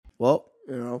Well,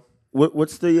 You know,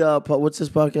 what's this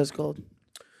podcast called?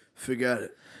 forget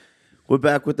it. We're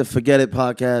back with the Forget It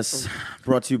podcast,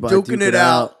 brought to you by Duking It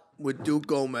Out with Duke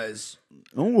Gomez.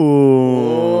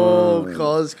 Oh,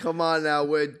 cuz come on now,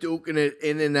 we're duking it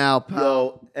in and out, pal.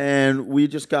 Yo, and we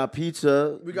just got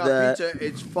pizza. We got pizza.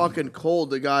 It's fucking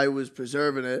cold. The guy was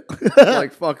preserving it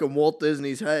like fucking Walt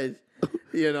Disney's head.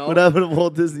 You know What happened to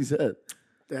Walt Disney's head?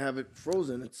 They have it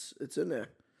frozen. It's in there.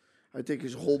 I think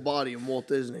his whole body in Walt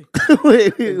Disney.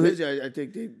 wait. Disney, I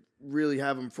think they really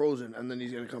have him frozen, and then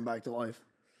he's gonna come back to life.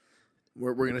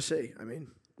 We're gonna see. I mean,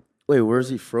 Wait, where's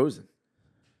he frozen?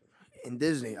 in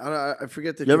Disney, I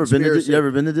forget the. You ever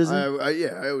been to Disney?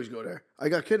 Yeah, I always go there. I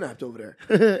got kidnapped over there.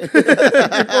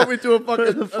 They put me to a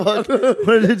fucking. Fuck.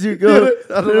 Where did you go?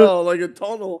 I don't know, like a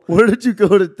tunnel. Where did you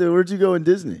go to? Where'd you go in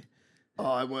Disney?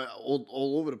 I went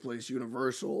all over the place.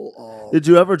 Universal. Did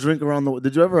you ever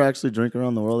Did you ever actually drink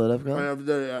around the world at Epcot? I never did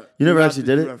it. You never actually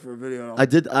did do it? that for a video. I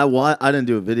did. I didn't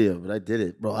do a video, but I did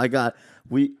it, bro.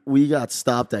 We got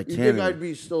stopped at You Canada. think I'd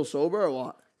be still sober or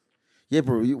what? Yeah,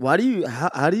 bro. Why do you?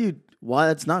 How do you? Why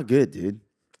that's not good, dude.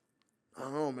 I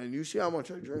don't know, man. You see how much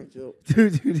I drink, too.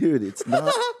 Dude, it's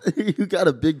not. You got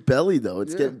a big belly though.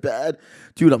 It's getting bad,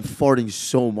 dude. I'm farting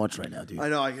so much right now, dude. I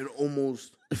know. I can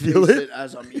almost Feel taste it? it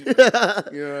as I'm eating. You know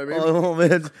what I mean? Oh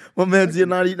man, my man's you're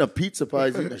not eating a pizza pie.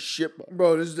 He's eating a shit.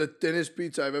 Bro, this is the thinnest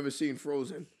pizza I've ever seen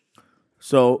frozen.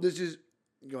 So, This is.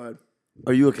 Go ahead.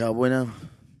 are you a cowboy now?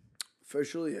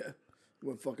 Officially, yeah.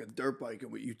 Went fucking dirt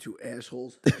biking with you two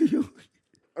assholes.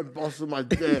 I busted my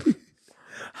dick.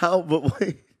 How? But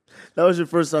wait, that was your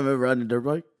first time ever riding a dirt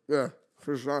bike? Yeah,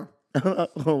 first time.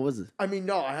 What was it? I mean,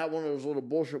 no, I had one of those little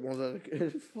bullshit ones.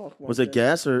 Fuck Was it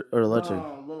gas or electric?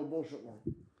 little bullshit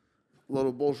one.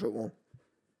 Little bullshit one.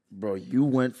 Bro, you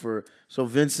went for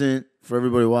Vincent. For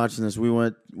everybody watching this,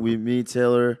 me,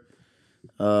 Taylor.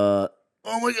 Oh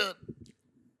my god,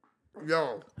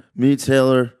 Yo, me,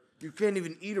 Taylor. you can't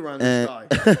even eat around this guy.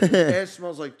 His ass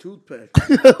smells like toothpick.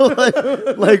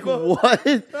 like what?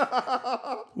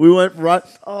 We went right.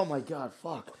 Oh my god,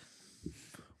 fuck.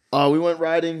 We went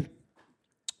riding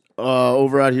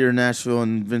over out here in Nashville,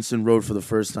 and Vincent rode for the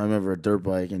first time ever a dirt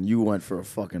bike, and you went for a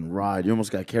fucking ride. You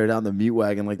almost got carried out in the meat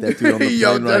wagon like that dude on the plane.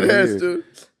 Yo, right that ass, here. dude.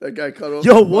 That guy cut off.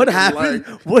 Yo, his what fucking happened?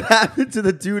 leg. What happened to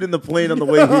the dude in the plane on the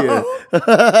way here? Dude,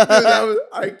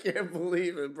 I can't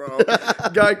believe it, bro.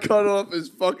 Guy cut off his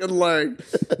fucking leg.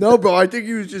 No, bro, I think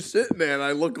he was just sitting there, and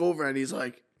I look over, and he's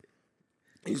playing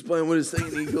with his thing,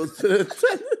 and he goes to the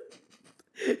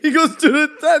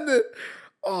attendant.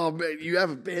 Oh, man, you have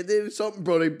a Band-Aid or something?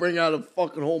 Bro, they bring out a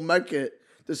fucking whole med kit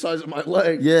the size of my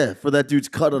leg. Yeah, for that dude's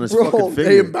cut on his Bro, fucking finger.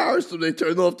 they embarrassed him. They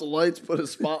turned off the lights, put a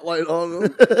spotlight on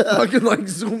him, fucking like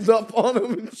zoomed up on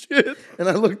him and shit. And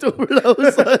I looked over and I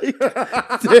was like,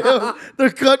 damn,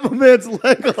 they're cutting my man's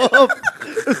leg off.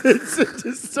 Vincent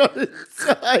just started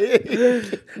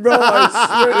dying. Bro,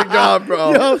 I swear to God,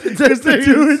 bro. Yo,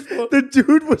 the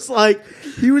dude was like,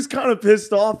 he was kind of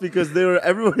pissed off because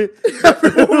everyone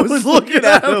was looking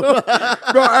at him.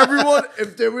 Bro, everyone,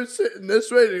 if they were sitting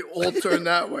this way, they all turned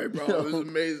that way, bro. It was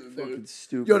amazing, dude.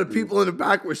 Stupid, Yo, the people in the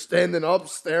back were standing up,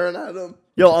 staring at him.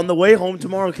 Yo, on the way home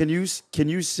tomorrow, can you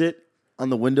sit on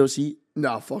the window seat,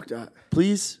 Nah, fuck that.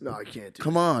 please? No, I can't do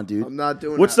Come on, dude. I'm not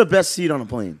doing What's that. the best seat on a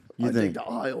plane? You I think? think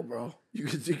the aisle, bro. You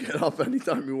can get up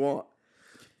anytime you want.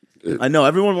 I know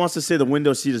everyone wants to say the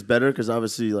window seat is better because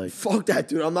obviously, like, Fuck that,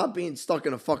 dude. I'm not being stuck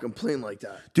in a fucking plane like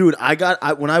that. dude,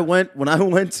 when I went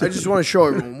to, I just want to show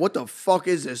everyone, what the fuck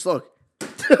is this? Look.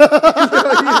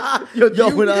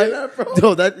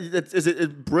 Is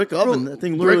it brick oven? That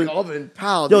thing literally. Brick oven,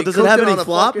 pal. Yo, They does it cooked have on any a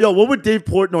flop? fucking- Yo, what would Dave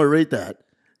Portnoy rate that?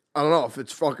 I don't know if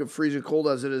it's fucking freezing cold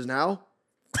as it is now.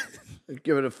 I'd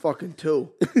give it a fucking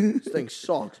 2. This thing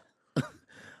sucks.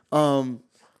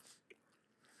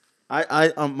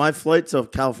 My flight to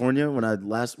California when I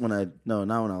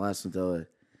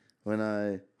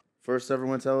first ever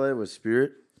went to LA was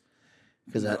Spirit.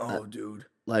 Because dude.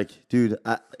 Dude,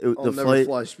 I'll the never flight,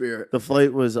 fly Spirit. the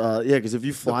flight was because if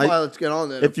you The fly, pilots get on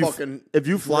there. if you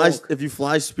fly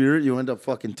walk. Spirit, you end up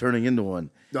fucking turning into one.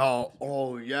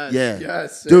 Oh yes. Yeah,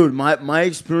 Yes. dude. My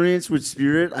experience with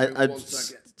Spirit, Wait, I 1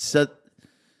 second. said,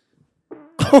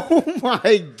 oh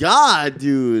my god,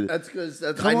 dude. That's because I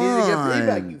need to Come get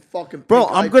payback, on. you fucking Bro,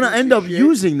 pink I'm eyed gonna piece end of up shit.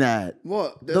 using that.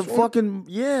 What? The This one? fucking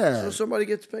yeah. So somebody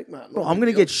gets pink, man. Bro, I'm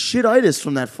gonna get shit-itis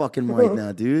from that fucking mic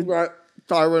now, dude. Right.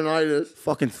 Thyroiditis.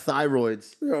 Fucking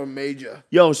thyroids. You're a major.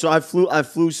 Yo, so I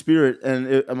flew Spirit, and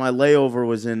my layover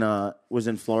was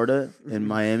in Florida, in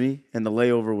Miami, and the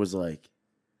layover was like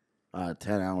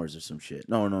 10 hours or some shit.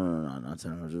 No, not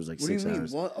 10 hours. It was like What 6 do you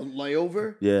hours. mean? What? A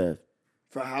layover? Yeah.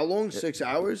 For how long? 6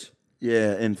 hours?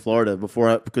 Yeah, in Florida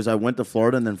because I went to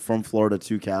Florida and then from Florida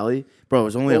to Cali. Bro, it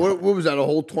was only what was that? A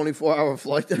whole 24-hour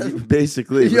flight then?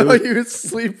 basically. Yo, he was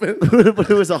sleeping. But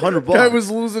it was $100. Guy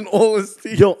was losing all his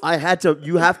teeth. Yo,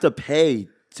 you have to pay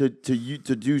to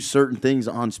do certain things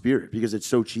on Spirit because it's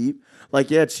so cheap. Like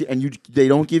they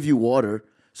don't give you water.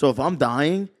 So if I'm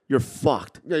dying, you're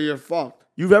fucked. Yeah, you're fucked.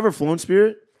 You've ever flown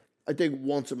Spirit? I think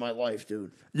once in my life,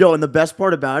 dude. Yo, and the best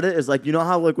part about it is like, you know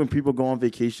how like when people go on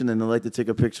vacation and they like to take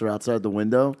a picture outside the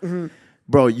window? Mm-hmm.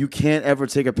 Bro, you can't ever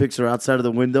take a picture outside of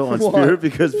the window on Spirit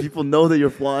because people know that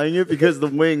you're flying it because the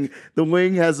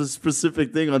wing has a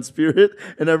specific thing on Spirit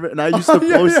and I used to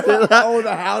post it. Oh,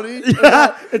 the howdy?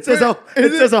 Yeah, it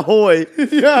says ahoy.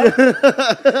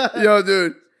 Yeah. Yo,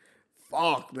 dude.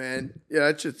 Fuck, man. Yeah,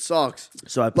 that shit sucks.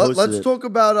 So I posted Let's talk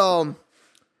about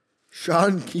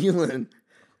Sean Keelan.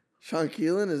 Sean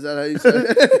Keelan, is that how you say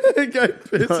it? Guy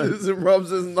pisses and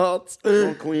rubs his nuts.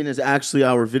 Sean Queen is actually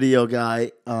our video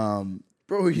guy.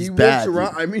 Bro, he walks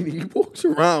around. Dude. I mean, he walks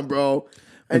around, bro.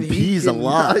 And pees a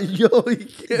lot. Yo, he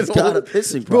can't He's got a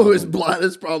pissing problem. Bro, his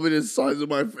bladder's probably the size of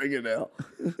my fingernail.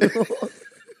 It's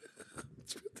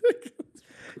ridiculous.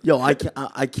 Yo, I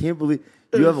can't believe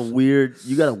you got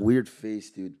a weird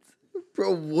face, dude.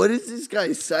 Bro, what is this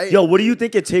guy saying? Yo, what do you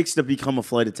think it takes to become a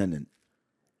flight attendant?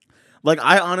 Like,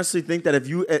 I honestly think that if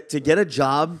you to get a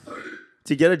job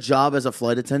as a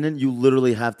flight attendant, you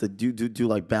literally have to do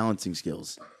like balancing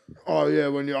skills. Oh yeah,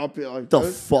 when you're up here like the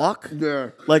this? Fuck?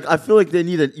 Yeah. Like, I feel like you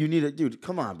need a dude.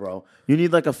 Come on, bro. You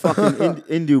need like a fucking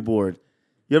Indu board.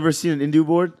 You ever seen an Indu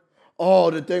board? Oh,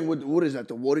 the thing with what is that?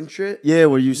 The wood and shit? Yeah,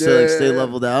 where you stay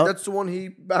leveled out. That's the one he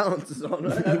balances on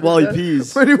right? while he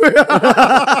pees. Anyway.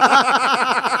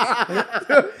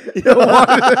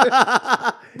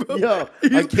 Yo,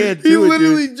 I can't do it, He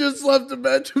literally dude. just left the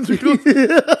bedroom to go.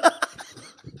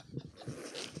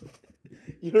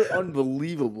 You're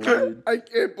unbelievable, dude. I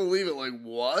can't believe it. Like,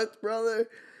 what, brother?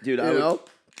 Dude, I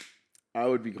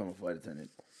would become a flight attendant.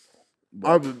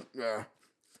 I would, yeah.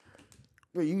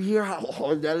 But you hear how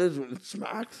hard that is when it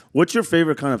smacks? What's your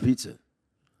favorite kind of pizza?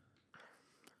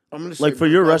 I'm gonna say like for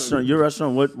your restaurant,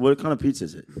 what kind of pizza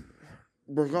is it?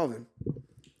 Brick oven.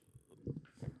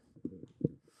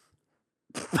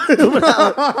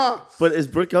 But is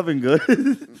brick oven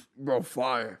good? Bro,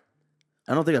 fire.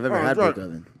 I don't think I've ever had brick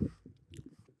oven.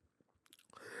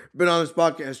 Been on this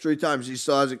podcast 3 times. He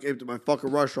still hasn't came to my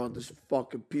fucking restaurant. This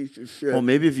fucking piece of shit. Well,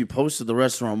 maybe if you posted the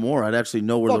restaurant more, I'd actually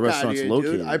know where the restaurant's here,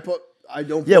 located. Dude. I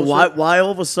don't. Yeah, post why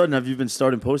all of a sudden have you been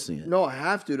starting posting it? No, I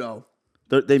have to though.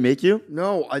 They make you?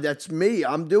 No, that's me.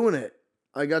 I'm doing it.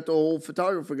 I got the whole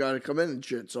photographer guy to come in and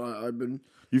shit. So I've been.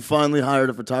 You finally hired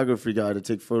a photography guy to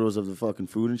take photos of the fucking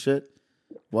food and shit?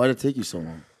 Why did it take you so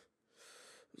long?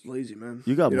 I was lazy, man.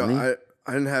 You got money. I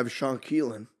didn't have Sean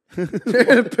Keelan.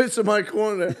 Piss in my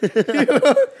corner.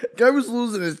 Guy was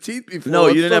losing his teeth before. No,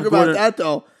 you didn't have about that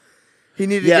though. He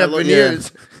needed to get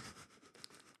veneers.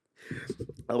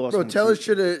 Bro, Taylor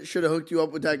should have hooked you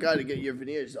up with that guy to get your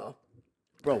veneers off.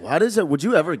 Bro, how does it? Would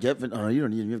you ever get? Oh, you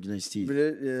don't need. You have nice teeth.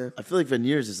 Yeah. I feel like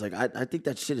veneers is like. I think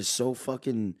that shit is so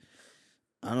fucking.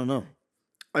 I don't know.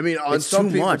 I mean, on it's some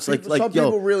too people, much. Like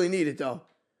people really need it though.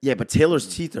 Yeah, but Taylor's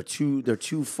teeth are too. They're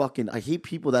too fucking. I hate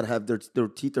people that have their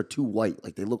teeth are too white.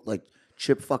 Like they look like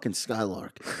Chip fucking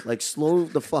Skylark. Like slow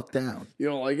the fuck down. You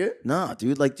don't like it? Nah,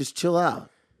 dude. Like just chill out.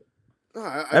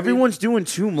 No, Everyone's doing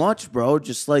too much, bro.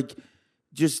 Just like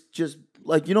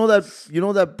like you know that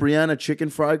Brianna chicken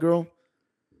fry girl.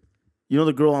 You know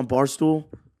the girl on Barstool?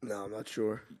 No, I'm not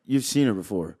sure. You've seen her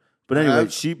before, but anyway,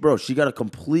 she got a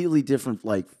completely different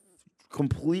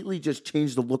completely just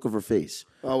changed the look of her face.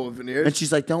 Oh, with veneers? And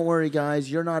she's like, "Don't worry,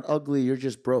 guys. You're not ugly. You're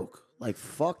just broke." Like,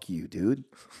 fuck you, dude.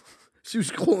 She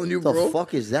was calling you what broke? The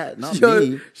fuck is that? Not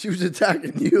me. She was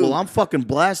attacking you. Well, I'm fucking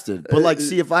blasted. But like,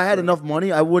 see, if I had enough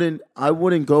money, I wouldn't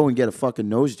go and get a fucking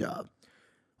nose job.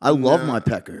 I love my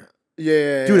pecker.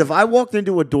 Yeah. Dude, if I walked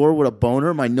into a door with a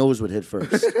boner, my nose would hit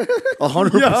first.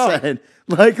 100%.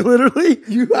 Like, literally.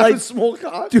 You have a small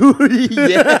cock? Dude,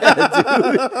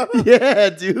 yeah, dude. Yeah,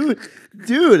 dude.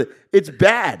 Dude, it's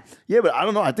bad. Yeah, but I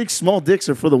don't know. I think small dicks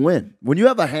are for the win. When you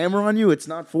have a hammer on you, it's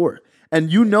not for it.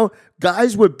 And you know,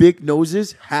 guys with big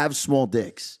noses have small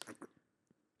dicks.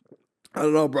 I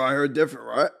don't know, bro. I heard different,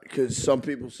 right? Because some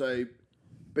people say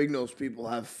big nose people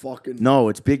have fucking... No,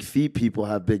 it's big feet people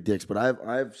have big dicks, but I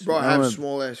have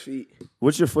small ass feet.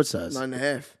 What's your foot size?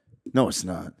 9.5. No, it's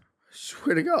not. I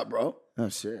swear to God, bro. Oh,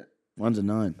 shit. Mine's a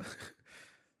 9.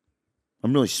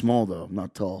 I'm really small, though. I'm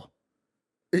not tall.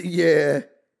 Yeah.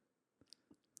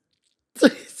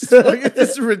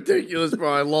 This is ridiculous,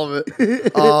 bro. I love it.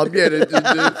 Yeah,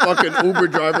 the fucking Uber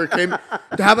driver came.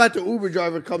 How about the Uber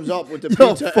driver comes up with the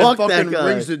pizza and fuck that fucking guy.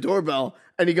 rings the doorbell,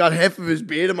 and he got half of his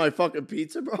beard in my fucking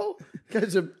pizza, bro?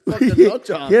 Guy's a fucking nut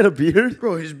job. He had a beard?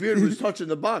 Bro, his beard was touching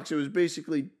the box. It was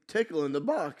basically tickling the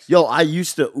box. Yo, I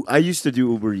used to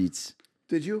do Uber Eats.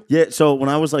 Did you? Yeah, so when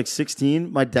I was like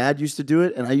 16, my dad used to do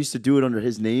it, and I used to do it under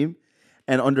his name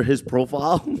and under his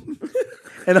profile.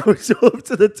 And I would show up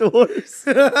to the doors,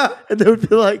 and they would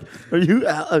be like, "Are you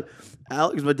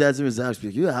Alex?" My dad's name is Alex. Be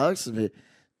like, "You Alex?" And be,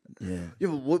 yeah. Yeah,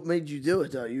 but what made you do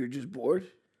it though? You were just bored?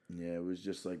 Yeah, it was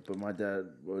just like, but my dad,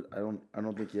 I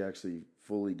don't think he actually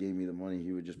fully gave me the money.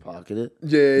 He would just pocket it.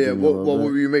 Yeah. What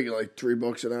were you making? Like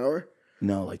 $3 an hour?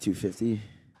 No, like $2.50,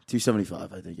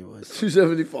 $2.75, I think it was.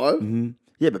 $2.75? Mm-hmm.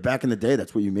 Yeah, but back in the day,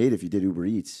 that's what you made if you did Uber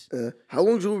Eats. How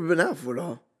long's Uber been out for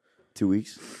though? 2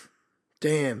 weeks.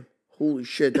 Damn. Holy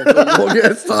shit, that's a long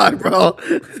ass time, bro.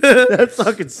 That's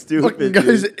fucking stupid. Fucking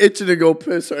guy's itching to go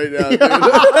piss right now, dude.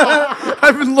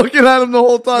 I've been looking at him the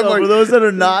whole time. No, like, for those that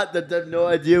have no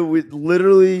idea,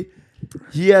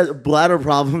 he has bladder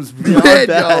problems beyond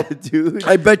that, dude.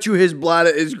 I bet you his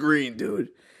bladder is green, dude.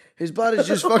 His bladder's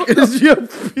just fucking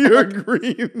pure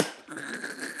green.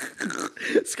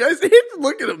 This guy's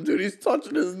look at him, dude. He's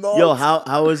touching his nose. Yo,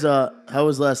 how was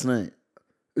last night?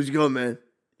 It was good, man.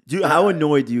 Dude, how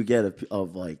annoyed do you get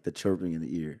of like the chirping in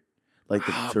the ear? Like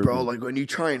the chirping. Bro, like when you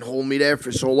try and hold me there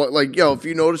for so long, like, yo, if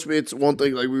you notice me, it's one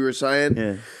thing, like we were saying.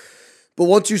 Yeah. But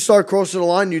once you start crossing the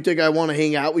line, you think I want to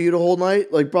hang out with you the whole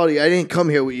night? Like, buddy, I didn't come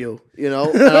here with you, and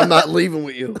I'm not leaving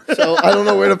with you. So I don't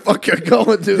know where the fuck you're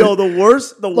going, dude. Yo, the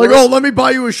worst. Like, oh, let me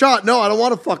buy you a shot. No, I don't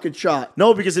want a fucking shot.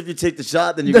 No, because if you take the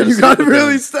shot, then you gotta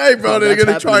really stay, bro. They're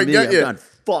gonna try and get you. I'm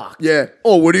fucked. Yeah.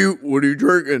 Oh, what are you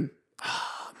drinking?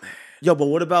 Yo, but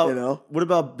what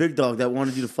about Big Dog that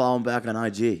wanted you to follow him back on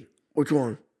IG? Which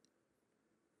one?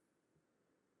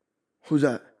 Who's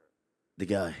that? The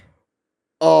guy.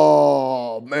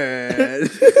 Oh, man.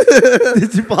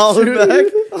 Did you follow him back?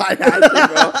 I had to,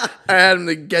 bro. I had him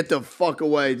to get the fuck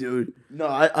away, dude. No,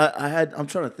 I'm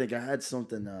trying to think. I had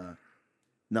something.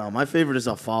 No, my favorite is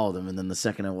I'll follow them, and then the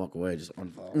second I walk away, I just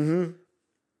unfollow.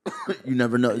 Mm-hmm. You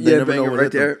never know. They never know what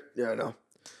right there. Yeah, I know.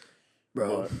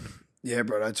 Bro. Yeah,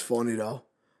 bro, that's funny though.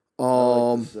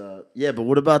 Yeah, but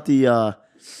what about the? I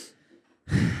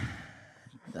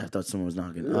thought someone was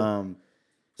knocking. Yeah.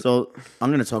 So I'm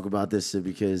gonna talk about this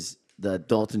because the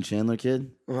Dalton Chandler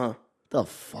kid. The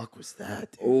fuck was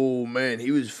that, dude? Oh man, he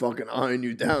was fucking eyeing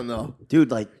you down though, dude.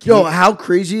 Like, yo, how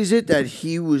crazy is it that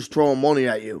he was throwing money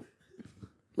at you,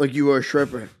 like you were a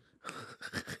stripper?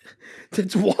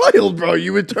 That's wild, bro.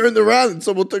 You would turn around and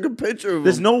someone took a picture of him.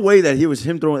 There's no way that he was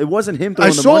him throwing. It wasn't him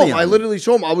throwing the money. I saw him. I literally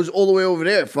saw him. I was all the way over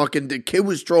there. Fucking the kid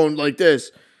was throwing like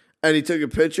this, and he took a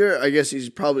picture. I guess he's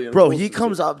probably bro. He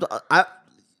comes up.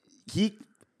 He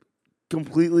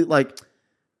completely like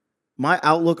my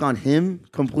outlook on him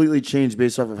completely changed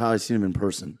based off of how I seen him in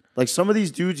person. Like some of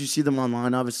these dudes, you see them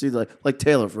online, obviously, like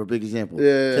Taylor for a big example.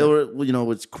 Yeah. Taylor,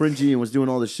 was cringy and was doing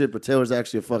all this shit, but Taylor's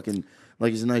actually a fucking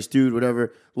he's a nice dude,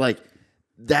 whatever. Like.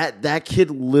 That kid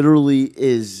literally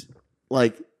is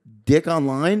like dick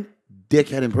online,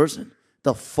 dickhead in person.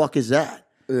 The fuck is that?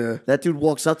 Yeah. That dude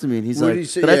walks up to me and he's What like, did he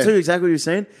say? did I tell you exactly what he was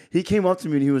saying? He came up to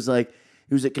me and he was like,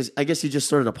 because I guess he just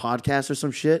started a podcast or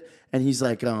some shit. And he's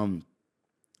like,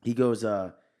 he goes,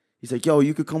 he's like, yo,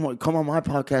 you could come on my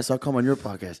podcast. I'll come on your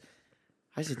podcast.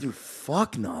 I said, dude,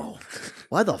 fuck no.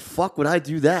 Why the fuck would I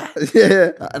do that?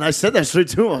 Yeah. And I said that straight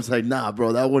to him. I was like, nah,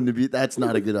 bro, that's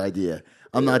not a good idea.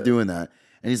 I'm not doing that.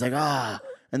 And he's like, and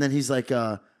then he's like,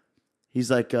 you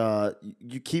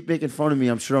keep making fun of me.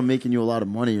 I'm sure I'm making you a lot of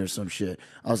money or some shit.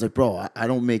 I was like, bro, I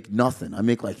don't make nothing. I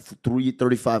make like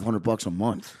 $3,500 a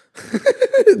month.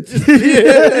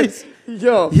 Yeah.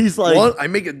 Yo, he's like, what? I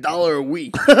make $1 a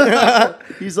week.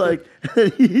 he's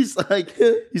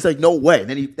like, no way.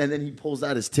 And then he pulls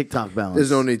out his TikTok balance.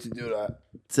 There's no need to do that.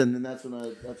 And then that's when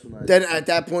I. Then at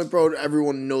that point, bro,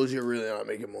 everyone knows you're really not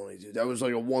making money, dude. That was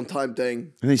like a one-time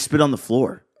thing. And he spit on the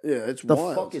floor. Yeah, it's the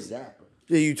wild. The fuck is that, bro?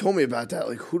 Yeah, you told me about that.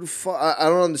 Like, who the fuck? I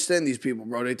don't understand these people,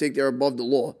 bro. They think they're above the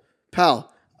law. Pal,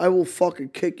 I will fucking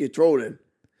kick your throat in.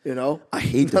 You know? I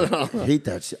hate that. I hate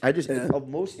that shit.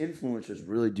 Most influencers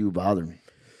really do bother me.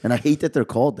 And I hate that they're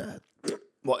called that.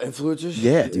 What, influencers?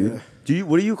 Yeah, dude. Yeah.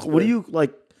 What do you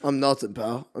like? I'm nothing,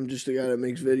 pal. I'm just a guy that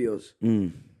makes videos.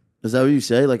 Is that what you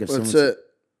say? Like if that's it.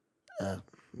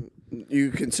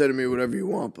 You consider me whatever you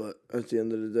want, but at the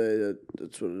end of the day,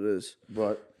 that's what it is.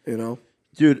 But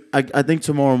dude, I think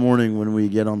tomorrow morning when we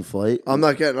get on the flight, I'm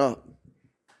not getting up.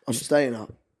 I'm staying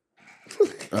up.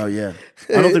 Oh, yeah.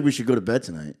 I don't think we should go to bed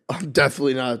tonight. I'm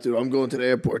definitely not, dude. I'm going to the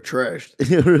airport trashed.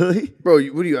 Really? Bro,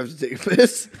 what do you have to take a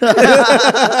piss?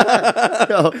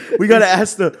 Yo, we gotta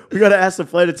ask the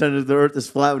flight attendant if the Earth is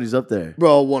flat when he's up there.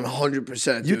 Bro,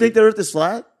 100%. You think the Earth is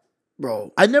flat?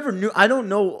 Bro. I never knew. I don't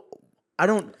know. I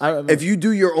don't know. If you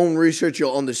do your own research,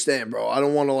 you'll understand, bro. I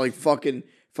don't want to like fucking,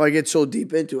 if I get so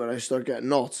deep into it, I start getting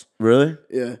nuts. Really?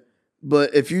 Yeah.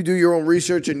 But if you do your own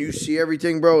research and you see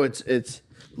everything, bro, it's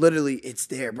literally, it's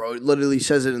there, bro. It literally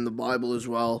says it in the Bible as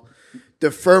well. The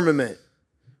firmament.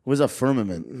 What is a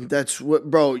firmament? That's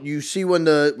what, bro, you see when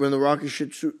the rocket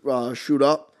shoot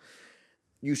up,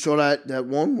 you saw that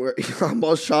one where Elon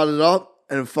Musk shot it up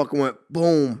and it fucking went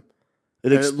boom.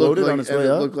 It exploded on its way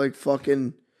up? It looked like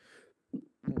fucking,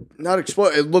 not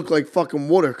explode. It looked like fucking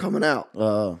water coming out.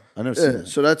 Oh, I never seen that.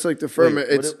 So that's like the firmament.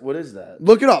 Wait, what is that?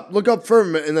 Look it up. Look up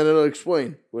firmament, and then it'll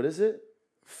explain. What is it?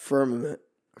 Firmament.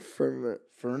 Firmament?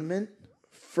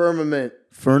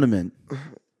 Firmament.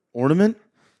 Ornament?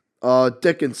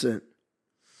 Dickinson.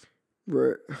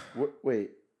 Right. Wait.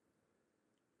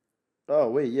 Oh,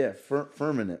 wait, yeah.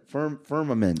 Firmament.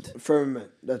 Firmament.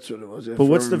 That's what it was. Yeah, but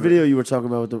what's the video you were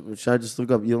talking about? Should I just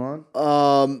look up Elon?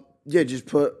 Yeah, just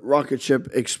put rocket ship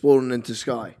exploding into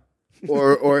sky.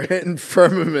 or hitting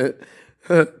firmament.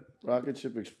 Rocket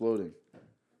ship exploding.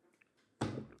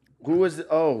 Who was it?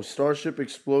 Oh, Starship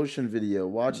explosion video.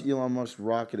 Watch Elon Musk's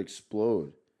rocket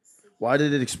explode. Why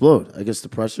did it explode? I guess the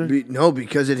pressure? No,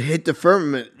 because it hit the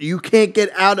firmament. You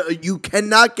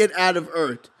cannot get out of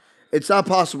Earth. It's not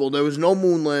possible. There was no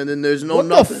moon landing. There's no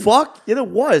nothing. What the fuck? Yeah, there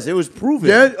was. It was proven.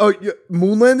 Yeah,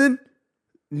 moon landing?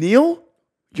 Neil?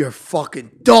 You're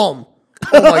fucking dumb.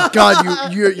 Oh my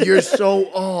god, you're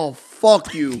so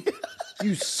fuck you.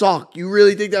 You suck. You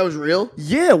really think that was real?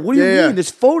 Yeah, what do you mean? Yeah.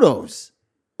 There's photos.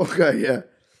 Okay, yeah.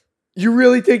 You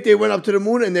really think they went up to the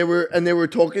moon and they were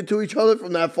talking to each other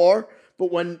from that far? But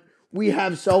when we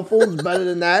have cell phones better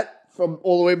than that from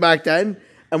all the way back then,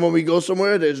 and when we go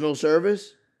somewhere there's no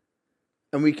service,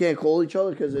 and we can't call each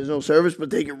other because there's no service, but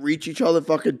they can reach each other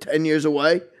fucking 10 years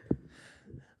away.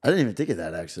 I didn't even think of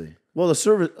that, actually. Well, the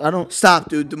service, I don't... Stop,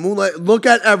 dude. The moonlight... Look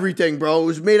at everything, bro. It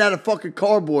was made out of fucking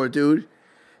cardboard, dude.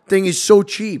 Thing is so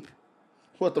cheap.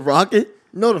 What, the rocket?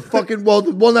 No, the fucking... Well,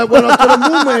 the one that went up to the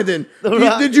moon landing.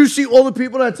 Did you see all the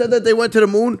people that said that they went to the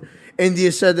moon?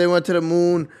 India said they went to the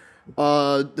moon.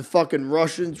 The fucking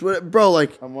Russians... Bro,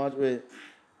 like... I'm watching... Wait.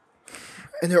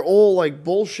 And they're all, like,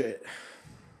 bullshit.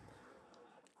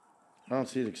 I don't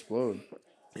see it explode.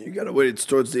 You gotta wait. It's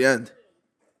towards the end.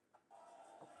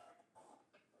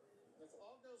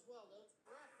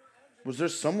 Was there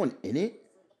someone in it?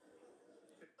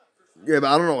 Yeah, but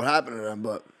I don't know what happened to them,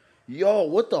 but... Yo,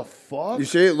 what the fuck? You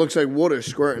see, it looks like water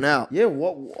squirting out. Yeah,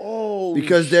 what? Oh,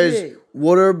 because shit. There's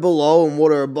water below and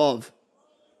water above.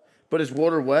 But is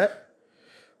water wet?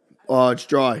 It's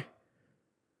dry.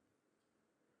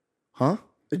 Huh?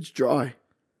 It's dry.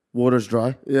 Water's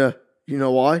dry? Yeah. You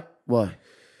know why? Why?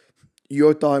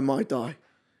 Your thigh, my thigh.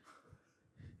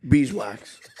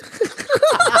 Beeswax.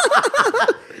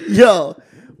 Yo,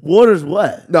 water's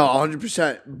wet. No,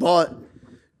 100%. But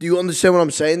do you understand what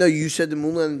I'm saying, though? You said the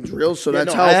moon landing's real, so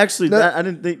that's how... I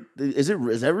didn't think... Is that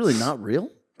really not real?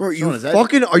 Bro, are you out of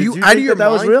your mind?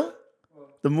 That was real?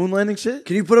 The moon landing shit?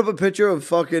 Can you put up a picture of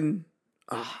fucking...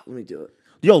 let me do it.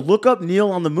 Yo, look up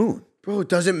Neil on the moon. Bro, it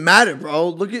doesn't matter, bro.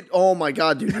 Look at... Oh, my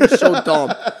God, dude. You're so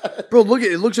dumb. Bro, look at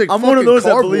it. It looks like I'm fucking one of those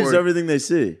cardboard. that believes everything they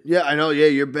see. Yeah, I know. Yeah,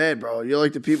 you're bad, bro. You're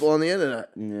like the people on the internet.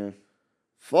 Yeah.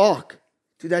 Fuck.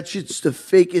 Dude, that shit's the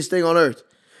fakest thing on earth.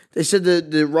 They said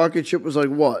the rocket ship was like,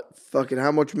 what? Fucking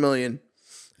how much million?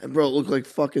 And, bro, it looked like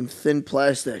fucking thin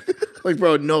plastic. Like,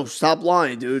 bro, no, stop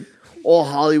lying, dude. All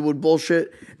Hollywood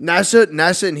bullshit.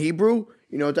 NASA in Hebrew,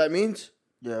 you know what that means?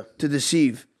 Yeah. To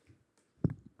deceive.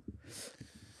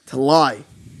 To lie.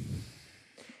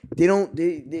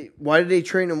 Why did they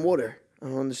train in water? I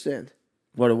don't understand.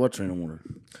 What train in water?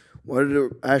 Why did the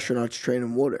astronauts train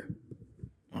in water?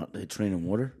 They train in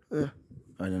water? Yeah.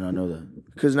 I did not know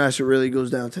that. Because NASA really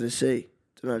goes down to the sea.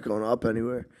 They're not going up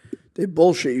anywhere. They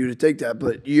bullshit you to think that,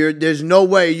 but there's no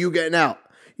way you getting out.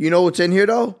 You know what's in here,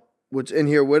 though? What's in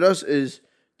here with us is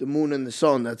the moon and the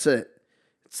sun. That's it.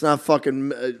 It's not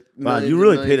fucking... Wow, you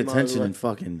really paid attention in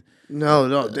fucking...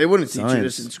 No, they wouldn't teach you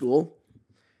this in school.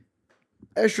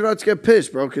 Astronauts get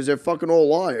pissed, bro, because they're fucking all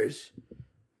liars.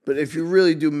 But if you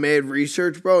really do mad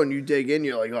research, bro, and you dig in,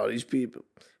 you're like, oh, these people,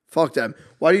 fuck them.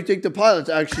 Why do you think the pilots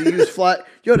actually use flat...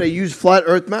 Yo, they use flat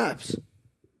Earth maps.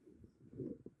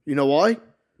 You know why?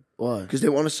 Why? Because they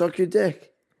want to suck your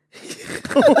dick.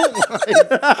 Oh my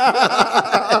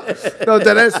God. No,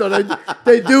 that is so.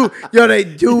 They do. Yo, they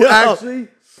do actually.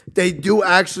 They do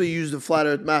actually use the flat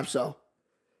Earth maps, though.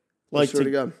 Like I swear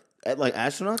to God. Like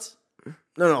astronauts?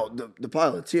 No, the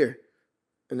pilots here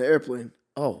in the airplane.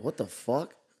 Oh, what the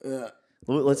fuck? Yeah.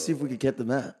 Let's see if we can get the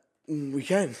map. We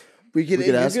can. We could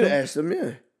ask them? ask them,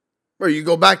 yeah. Bro, you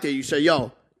go back there, you say,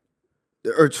 yo,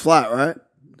 the Earth's flat, right?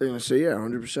 They're going to say, yeah,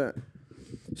 100%.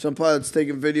 Some pilots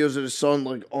taking videos of the sun,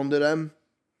 like, under them.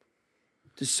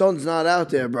 The sun's not out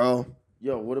there, bro.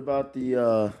 Yo, what about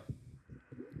the,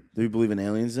 do you believe in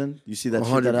aliens then? You see that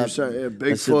 100%, shit that happened? yeah. That shit that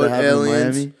Bigfoot, happened in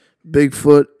aliens. Miami?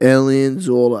 Bigfoot, aliens,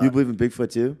 all that. You believe in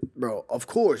Bigfoot too? Bro, of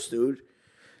course, dude.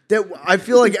 That I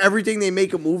feel like everything they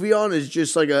make a movie on is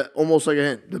just like almost like a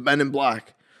hint. The Men in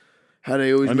Black. How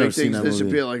they always I've never make seen things that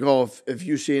disappear. movie. Like, oh, if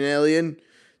you see an alien,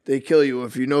 they kill you.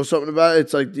 If you know something about it,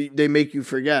 it's like they make you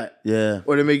forget. Yeah.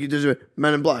 Or they make you disappear.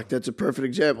 Men in Black, that's a perfect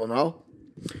example, no?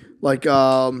 Like,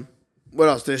 what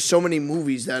else? There's so many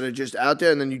movies that are just out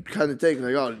there, and then you kind of think,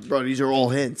 like, oh, bro, these are all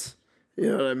hints.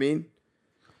 You know what I mean?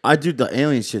 The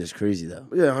alien shit is crazy though.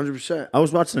 Yeah, 100%. I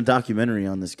was watching a documentary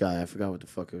on this guy. I forgot what the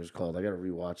fuck it was called. I gotta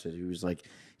rewatch it. He was like,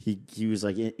 he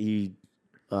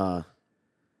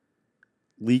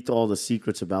leaked all the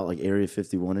secrets about like Area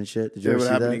 51 and shit. Did you Yeah, ever what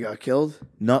see happened? that? He got killed?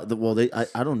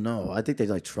 I don't know. I think they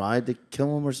like tried to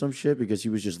kill him or some shit because he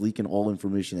was just leaking all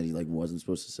information that he like wasn't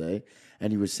supposed to say,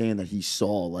 and he was saying that he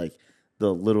saw like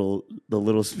the little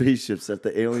spaceships that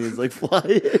the aliens like fly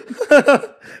in.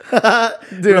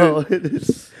 Dude.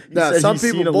 Bro, Some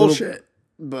people bullshit,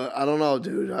 but I don't know,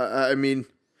 dude. I mean,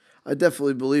 I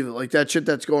definitely believe it. Like that shit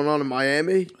that's going on in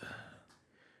Miami.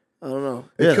 I don't know.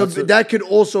 That could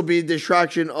also be a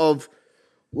distraction of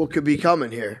what could be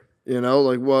coming here. You know,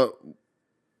 like what?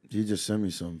 He just sent me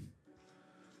some.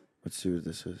 Let's see what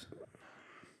this is.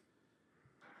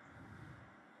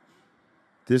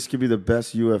 This could be the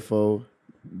best UFO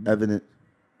evidence.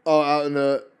 Oh, out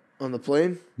on the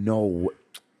plane. No,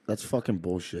 that's fucking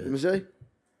bullshit. Let me see.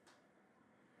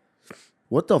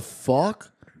 What the fuck?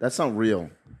 That's not real.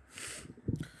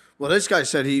 Well, this guy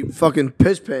said he fucking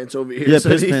piss pants over here. Yeah,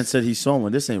 Piss Pants said he saw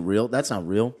one. This ain't real. That's not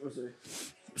real. Let's see.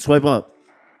 Swipe up.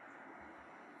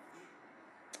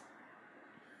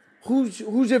 Whose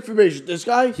information? This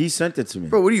guy? He sent it to me.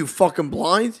 Bro, what are you, fucking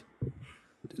blind?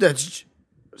 That's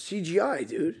CGI,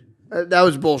 dude. That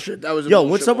was bullshit. That was a Yo,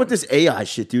 bullshit what's up one. with this AI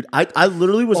shit, dude? I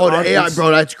literally was Oh, on the AI,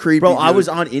 bro, that's creepy. Bro, I dude. was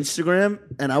on Instagram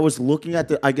and I was looking at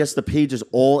I guess the page is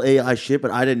all AI shit,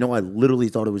 but I didn't know. I literally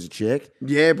thought it was a chick.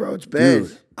 Yeah, bro, it's bad.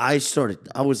 Dude, I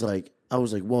was like,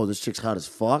 whoa, this chick's hot as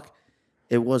fuck.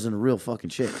 It wasn't a real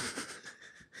fucking chick.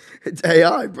 It's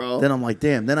AI, bro. Then I'm like,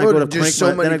 damn. Then I Bro, go to there's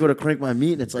crank my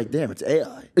meat, and it's like, damn, it's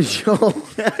AI. Yo,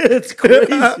 It's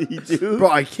crazy, dude.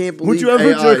 bro, I can't believe. Would you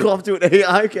ever AI. jerk off to an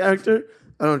AI character?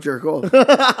 I don't jerk off. You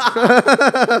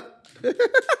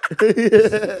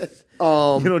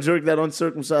don't jerk that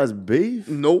uncircumcised beef?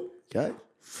 Nope. Okay.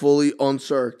 Fully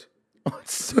uncircled.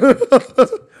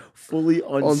 Fully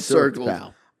uncircled.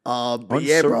 Pal. But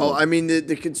yeah, bro. I mean,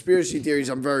 the conspiracy theories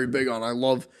I'm very big on. I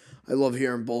love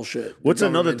hearing bullshit. What's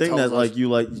another thing that like you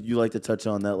like to touch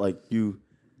on that like you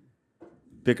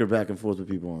bicker back and forth with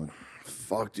people on?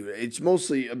 Fuck, dude. It's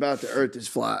mostly about the Earth is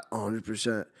flat,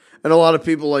 100%. And a lot of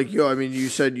people like, yo, I mean, you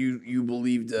said you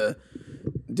believe the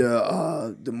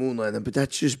moon landing, but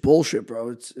that's just bullshit, bro.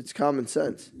 It's common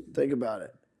sense. Think about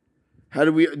it.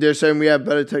 They're saying we have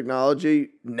better technology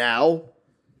now,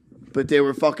 but they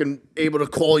were fucking able to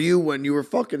call you when you were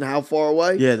fucking how far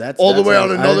away? Yeah, that's all the way like,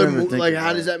 on another moon. think Like, about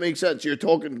how does that make sense? You're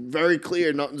talking very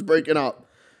clear, nothing's breaking up.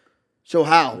 So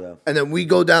how? Yeah. And then we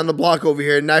go down the block over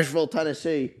here in Nashville,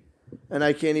 Tennessee, and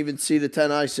I can't even see the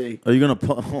 10 I see. Are you gonna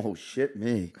oh shit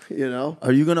me. You know?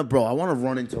 Are you gonna bro, I wanna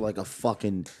run into like a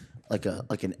fucking like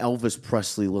an Elvis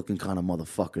Presley looking kind of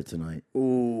motherfucker tonight.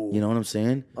 Ooh. You know what I'm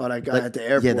saying? Oh, that guy at the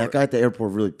airport. Yeah, that guy at the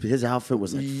airport really his outfit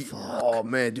was like fuck. Oh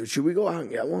man, dude, should we go out and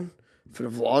get one for the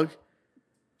vlog?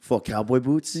 For cowboy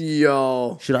boots?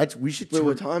 Yo. We should Wait,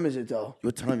 what time is it though?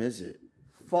 What time is it?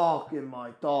 Fucking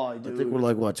my thigh, dude. I think we're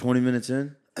like what, 20 minutes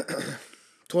in?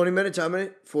 20 minutes, how many?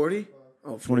 40?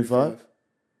 Oh, 25?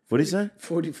 What did he say?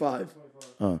 45.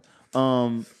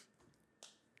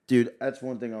 Dude, that's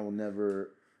one thing I will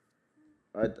never.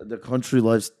 The country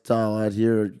lifestyle out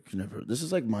here, you can never. This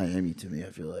is like Miami to me. I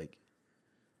feel like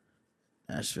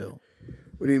Nashville.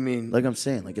 What do you mean? Like I'm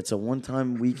saying, like it's a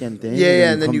one-time weekend thing.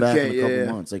 Yeah, and then you come back can't, in a couple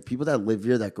months. Like people that live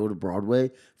here that go to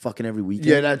Broadway, fucking every weekend.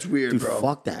 Yeah, that's weird, dude, bro.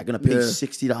 Fuck that. I'm gonna pay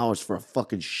 $60 for a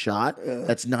fucking shot.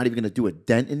 That's not even gonna do a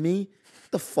dent in me.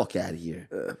 Get the fuck out of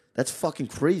here. That's fucking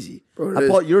crazy. Bro, I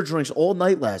bought your drinks all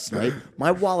night last night.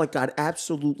 My wallet got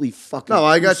absolutely fucking. No,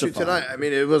 I got you crucified. tonight. I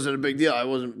mean, it wasn't a big deal. I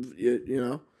wasn't, you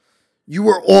know. You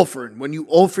were offering. When you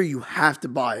offer, you have to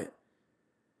buy it.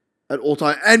 at all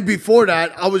time. And before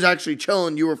that, I was actually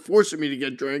chilling. You were forcing me to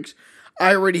get drinks.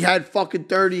 I already had fucking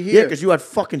 30 here. Yeah, because you had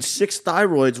fucking 6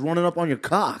 thyroids running up on your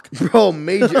cock. Bro,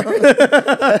 major.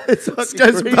 This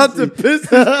guy's about to piss his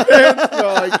pants,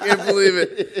 bro. I can't believe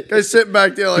it. Guy's sitting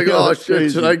back there like, oh, shit,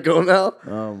 crazy. should I go now?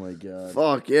 Oh, my God.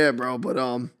 Fuck, yeah, bro. But,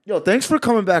 Yo, thanks for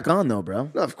coming back on, though,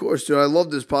 bro. of course, dude. I love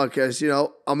this podcast. You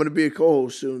know, I'm going to be a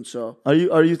co-host soon, so. Are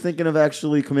you thinking of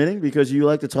actually committing? Because you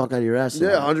like to talk out of your ass.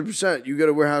 Yeah, 100%. You get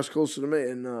a warehouse closer to me,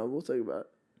 and we'll think about it.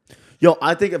 Yo,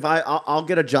 I think if I'll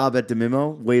get a job at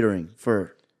DeMimo waitering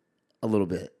for a little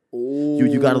bit. Ooh.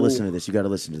 You got to listen to this. You got to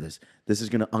listen to this.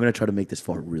 I'm gonna try to make this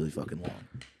fart really fucking long.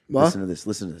 What? Listen to this.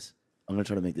 Listen to this. I'm gonna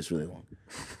try to make this really long.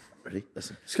 Ready?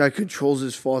 Listen. This guy controls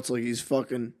his farts like he's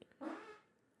fucking.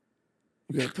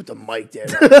 You gotta put the mic there.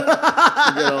 You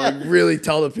gotta like really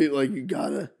tell the people like you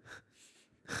gotta.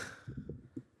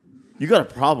 You got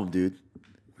a problem, dude.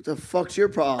 What the fuck's your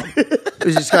problem?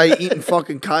 Is this guy eating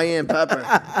fucking cayenne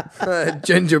pepper,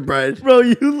 gingerbread? Bro,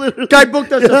 you literally. Guy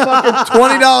booked us a fucking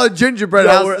 $20 gingerbread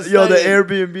house. Yo, the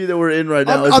Airbnb that we're in right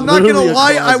now. I'm not gonna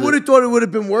lie. I would have thought it would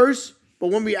have been worse, but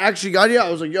when we actually got here,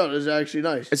 I was like, "Yo, this is actually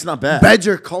nice." It's not bad. Beds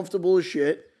are comfortable as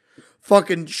shit.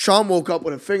 Fucking Sean woke up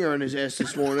with a finger in his ass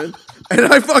this morning, and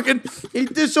he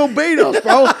disobeyed us,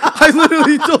 bro. I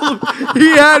literally told him he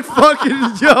had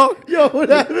fucking Yo, what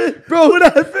happened? Bro, what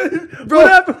happened? Bro. What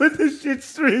happened with the shit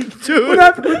streak, dude? What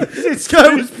happened with the shit streak?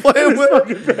 Guy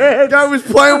was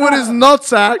playing with his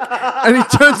nutsack, and he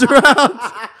turns around,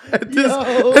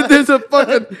 and there's a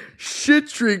fucking shit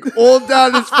streak all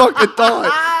down his fucking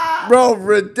thigh, bro.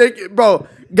 Ridiculous, bro.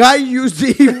 Guy used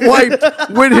he wiped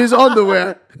with his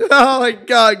underwear. Oh my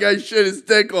god, guy shit his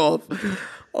dick off.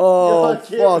 Oh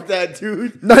fuck that,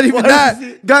 dude. Not even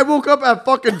that. Guy woke up at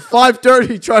fucking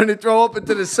 5:30 trying to throw up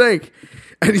into the sink,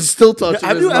 and he's still touching.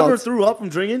 Have his you ever nuts. threw up from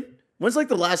drinking? When's like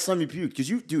the last time you puked? Because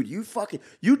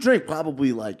you drink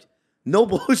probably like no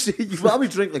bullshit. You probably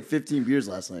drank like 15 beers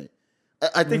last night.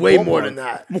 I think way Walmart. more than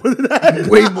that. More than that.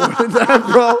 Way more than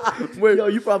that, bro. Yo,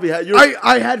 you probably had.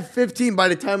 I had 15 by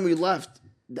the time we left.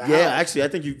 Yeah, actually, I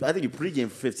think you pregame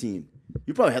for 15.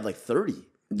 You probably had like 30.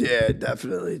 Yeah,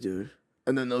 definitely, dude.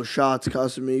 And then those shots,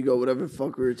 Casamigo, whatever the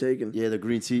fuck we were taking. Yeah, the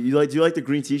green tea. Do you like the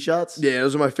green tea shots? Yeah,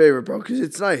 those are my favorite, bro, because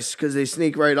it's nice, because they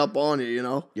sneak right up on you, you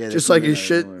know? Yeah, just like his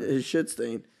right shit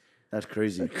stain. That's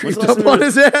crazy. Creeped up on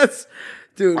his ass.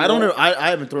 Dude. I don't know. I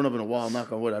haven't thrown up in a while.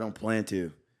 Knock on wood. I don't plan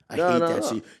to. I hate that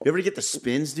shit. You ever get the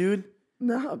spins, dude?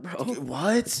 Nah, bro.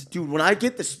 What? Dude, when I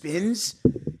get the spins,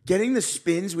 getting the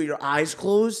spins with your eyes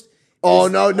closed. Oh,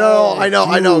 no. I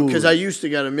know, because dude. I used to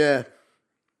get them, yeah.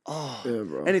 Oh, yeah,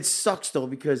 bro. And it sucks, though,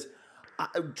 because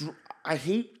I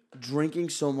hate drinking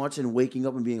so much and waking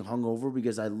up and being hungover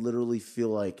because I literally feel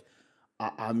like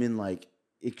I'm in, like,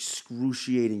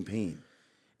 excruciating pain.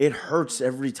 It hurts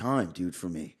every time, dude, for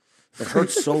me. It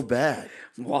hurts so bad.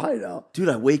 Why, though? Dude,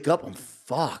 I wake up, I'm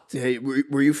fucked. Hey,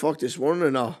 were you fucked this morning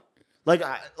or no?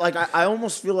 I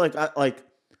almost feel like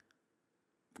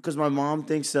because my mom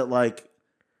thinks that, like,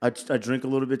 I drink a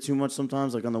little bit too much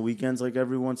sometimes, like on the weekends, like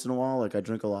every once in a while, like I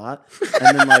drink a lot.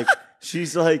 And then like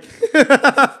she's like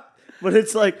but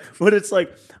it's like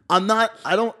I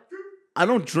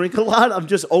don't drink a lot. I'm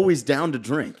just always down to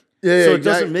drink. Yeah, so it exactly.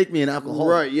 doesn't make me an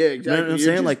alcoholic. Right, yeah, exactly. You know what I'm You're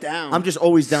saying? just Like down. I'm just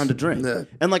always down to drink. Yeah.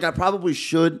 And like I probably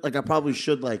should like no,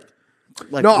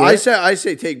 quit, I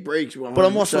say take breaks. 100%. but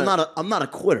I'm also not a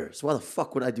quitter. So why the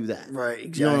fuck would I do that? Right,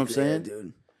 exactly. You know what I'm saying? Yeah,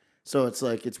 dude. So it's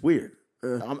like it's weird.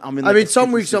 I'm in, I like, mean, a some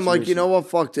sticky weeks I'm like, you situation. know what?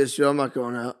 Fuck this, dude. I'm not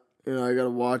going out. You know, I gotta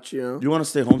watch. You know. Do you want to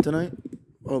stay home tonight?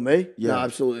 Oh, me? Yeah. No,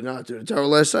 absolutely not, dude. It's our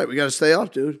last night. We gotta stay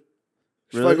up, dude.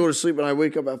 Really? If I go to sleep and I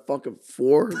wake up at fucking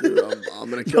 4, dude,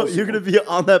 I'm gonna kill. You're gonna be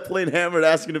on that plane hammered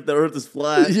asking if the Earth is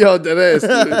flat. Yo, that is,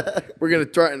 dude. We're gonna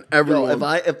threaten everyone.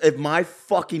 Yo, if my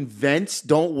fucking vents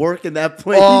don't work in that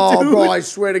plane, oh, dude. bro, I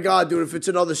swear to God, dude, if it's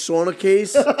another sauna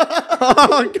case,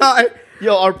 oh God.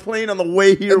 Yo, our plane on the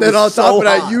way here, And then on was top so of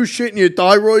that, hot. you shitting your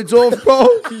thyroids off, bro.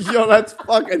 Yo, that's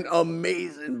fucking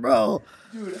amazing, bro.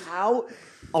 Dude, how?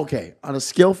 Okay, on a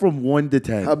scale from 1 to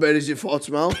 10, How bad is your fart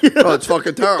smell? Oh, it's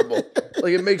fucking terrible.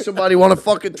 Like, it makes somebody want to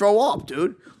fucking throw up,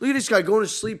 dude. Look at this guy going to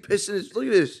sleep, pissing his... Look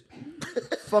at this.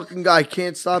 Fucking guy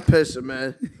can't stop pissing,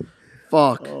 man.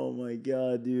 Fuck. Oh my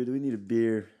god, dude, we need a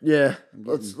beer. Yeah,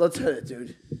 let's hit it,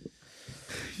 dude.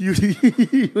 You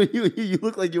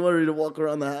look like you wanted to walk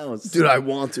around the house, Dude, I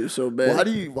want to so bad.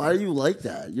 Why do you like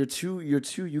that? You're too.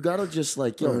 You gotta just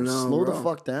like slow the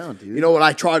fuck down, dude. You know what?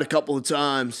 I tried a couple of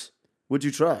times. What'd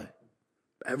you try?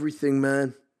 Everything,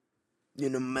 man. You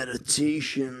know,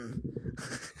 meditation.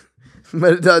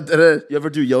 You ever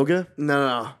do yoga?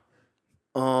 No.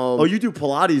 Oh, you do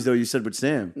Pilates though. You said with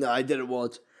Sam. No, I did it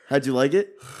once. How'd you like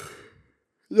it?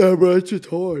 Yeah, bro, it's just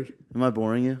hard. Am I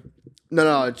boring you?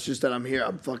 No, it's just that I'm here.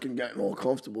 I'm fucking getting all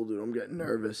comfortable, dude. I'm getting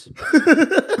nervous.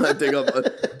 I think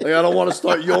I don't want to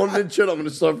start yawning and shit. I'm going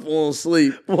to start falling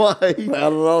asleep. Why? I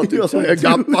don't know, dude. Yo, I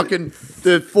got fucking,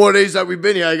 the 4 days that we've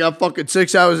been here, I got fucking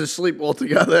 6 hours of sleep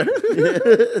altogether. Yeah,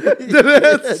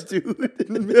 dude.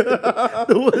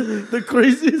 The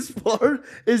craziest part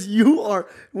is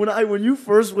when you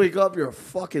first wake up, you're a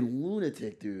fucking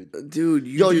lunatic, dude. Dude,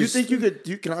 you think you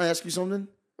could? Can I ask you something?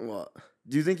 What?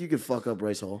 Do you think you could fuck up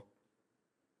Bryce Hall?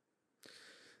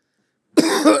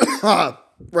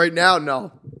 Right now,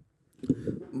 no.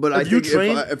 But I think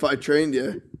trained? if I trained,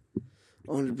 yeah,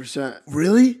 100%.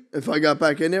 Really? If I got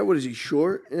back in there, what is he,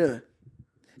 short? Yeah.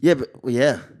 Yeah, but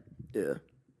yeah. Yeah.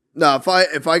 No,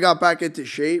 if I got back into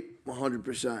shape,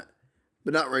 100%.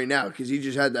 But not right now, because he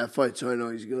just had that fight, so I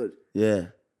know he's good. Yeah.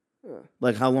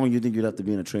 Like, how long do you think you'd have to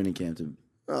be in a training camp to?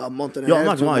 A month and a Yo, half. I'm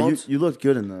not gonna lie. months. You looked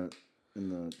good in the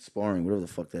sparring, whatever the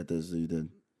fuck that is that you did.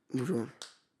 Which one?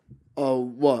 Oh,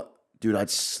 what? Dude,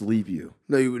 I'd sleep you.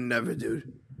 No, you would never,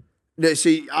 dude. Yeah,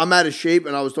 see, I'm out of shape,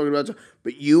 and I was talking about,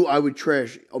 but I would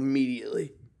trash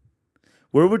immediately.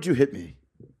 Where would you hit me?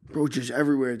 Bro, just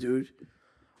everywhere, dude.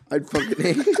 I'd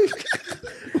fucking...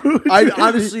 I'd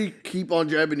honestly keep on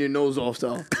jabbing your nose off,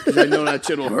 though, because I know that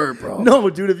shit will hurt, bro. No,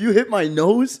 dude, if you hit my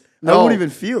nose, I won't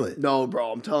even feel it. No,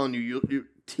 bro, I'm telling you, you're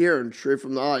tearing straight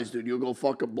from the eyes, dude. You'll go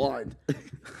fucking blind.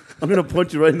 I'm going to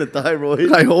punch you right in the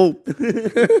thyroid. I hope.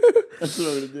 That's what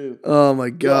I'm going to do. Oh, my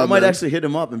God, I might actually hit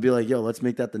him up and be like, yo, let's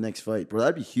make that the next fight. Bro,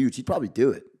 that'd be huge. He'd probably do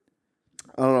it.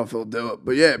 I don't know if he'll do it.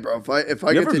 But, yeah, bro, if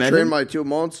I get to train my 2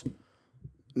 months...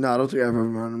 No, I don't think I've ever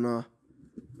met him, no.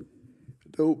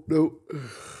 Nope.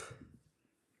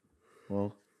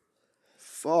 Well,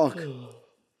 fuck. The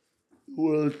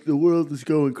world is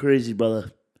going crazy,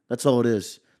 brother. That's all it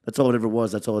is. That's all it ever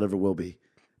was. That's all it ever will be.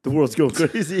 The world's going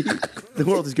crazy. The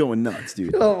world is going nuts,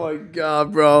 dude. Oh my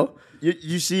God, bro.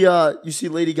 You see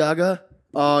Lady Gaga?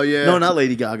 Oh yeah. No, not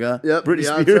Lady Gaga. Yep. Britney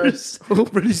Beyonce. Spears.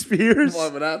 Britney Spears.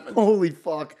 What happened? Holy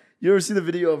fuck! You ever see the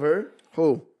video of her?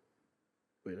 Who?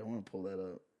 Wait, I want to pull that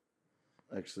up.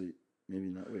 Actually, maybe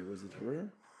not. Wait, was it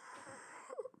her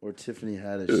or Tiffany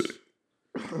Haddish?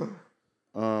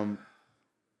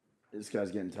 This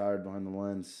guy's getting tired behind the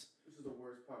lens. This is the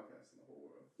worst podcast in the whole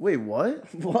world. Wait,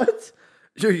 what? What?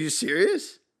 Are you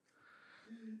serious?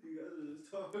 You guys are just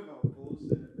talking about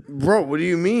bullshit. Bro, what do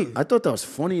you mean? I thought that was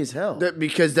funny as hell.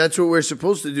 Because that's what we're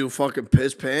supposed to do, fucking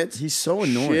piss pants. He's so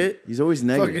annoying. Shit. He's always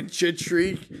negative. Fucking shit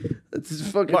streak. That's his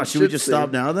fucking Wow, should we shit just thing.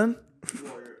 stop now then?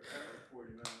 Well, you're at 40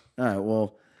 now. All right,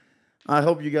 well, I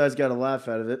hope you guys got a laugh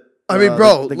out of it. I mean,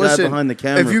 bro, the guy listen, behind the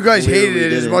camera, if you guys hated clearly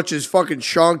it as did much as fucking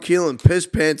Sean Keelan, piss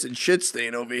pants, and shit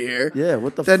stain over here, Yeah,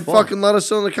 what the then fuck? fucking let us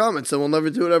know in the comments, and we'll never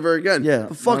do it ever again. Yeah,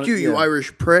 But fuck you, you yeah.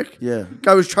 Irish prick. Yeah.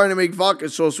 Guy was trying to make vodka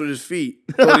sauce with his feet.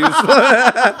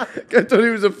 I thought he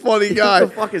was a funny guy. What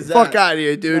the fuck is that? Fuck out of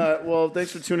here, dude. All right, well,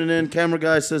 thanks for tuning in. Camera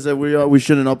guy says that we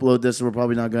shouldn't upload this, so we're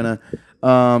probably not gonna.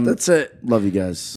 That's it. Love you guys.